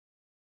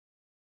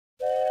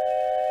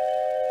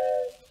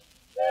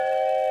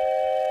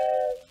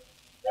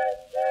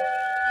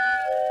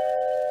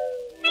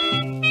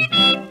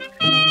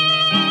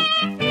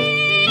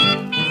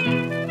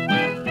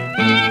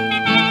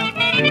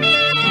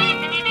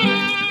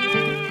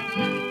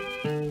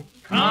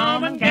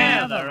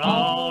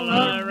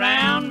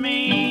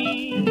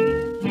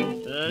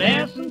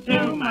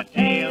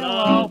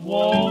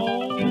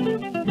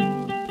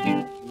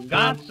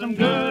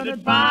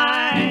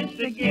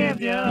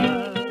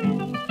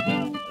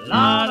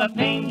lot of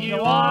things you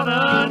ought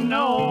to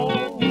know.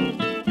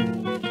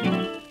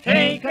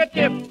 Take a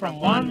tip from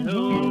one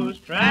who's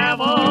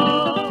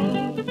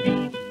traveled.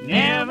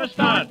 Never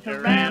start to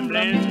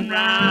rambling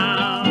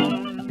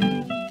round.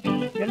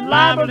 You're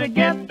liable to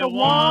get the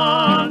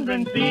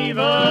wandering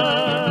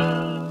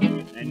fever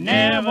and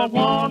never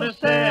want to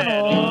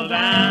settle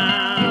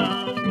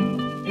down.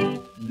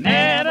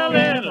 Met a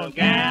little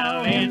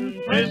gal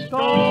in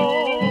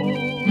Frisco.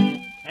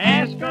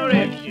 Asked her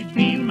if she'd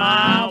be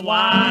my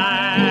wife.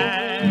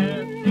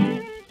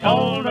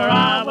 Told her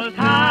I was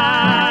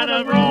tired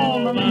of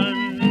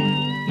roaming.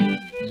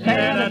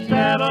 Said I'd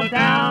settle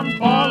down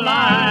for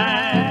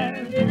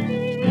life.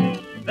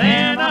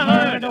 Then I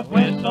heard a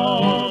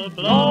whistle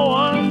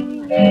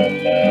blowing.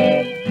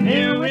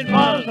 Knew it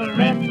was a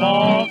red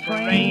ball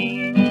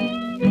train.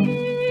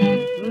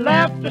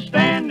 Left her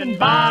standing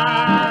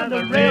by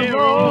the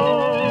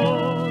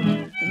railroad.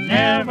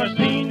 Never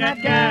seen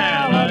that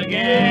gal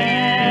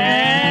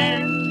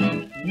again.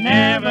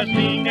 Never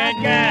seen that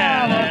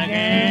gal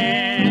again.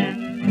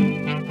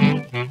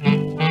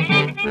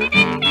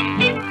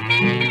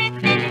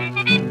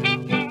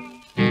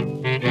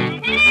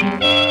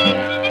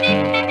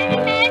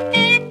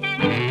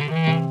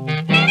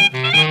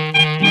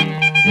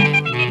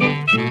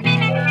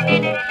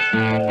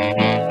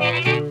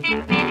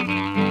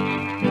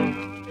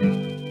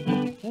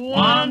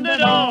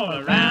 Wandered all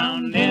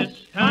around this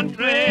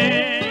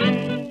country.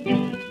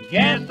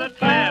 Guess I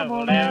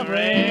traveled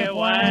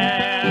everywhere.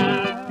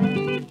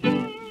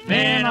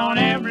 Been on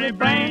every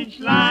branch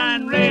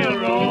line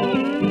railroad.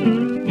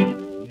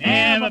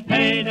 Never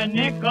paid a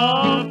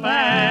nickel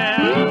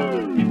fare.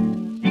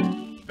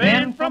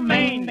 Been from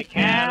Maine to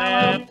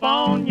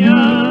California,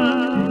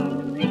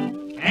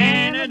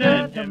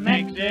 Canada to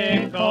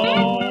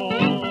Mexico.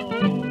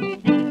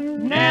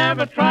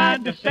 Never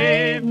tried to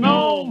save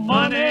no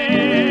money,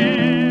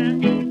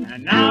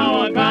 and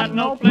now I got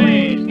no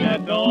place to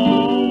go.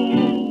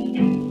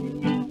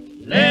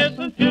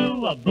 Listen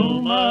to a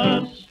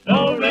boomer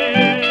story.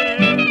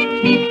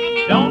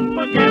 Don't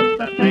forget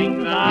the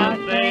things I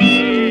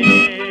say.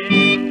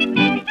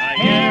 I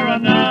hear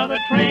another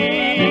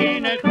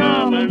train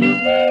a-coming,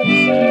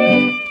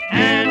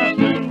 and I'll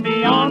soon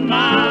be on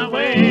my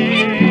way.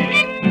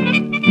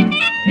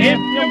 If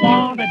you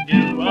want to do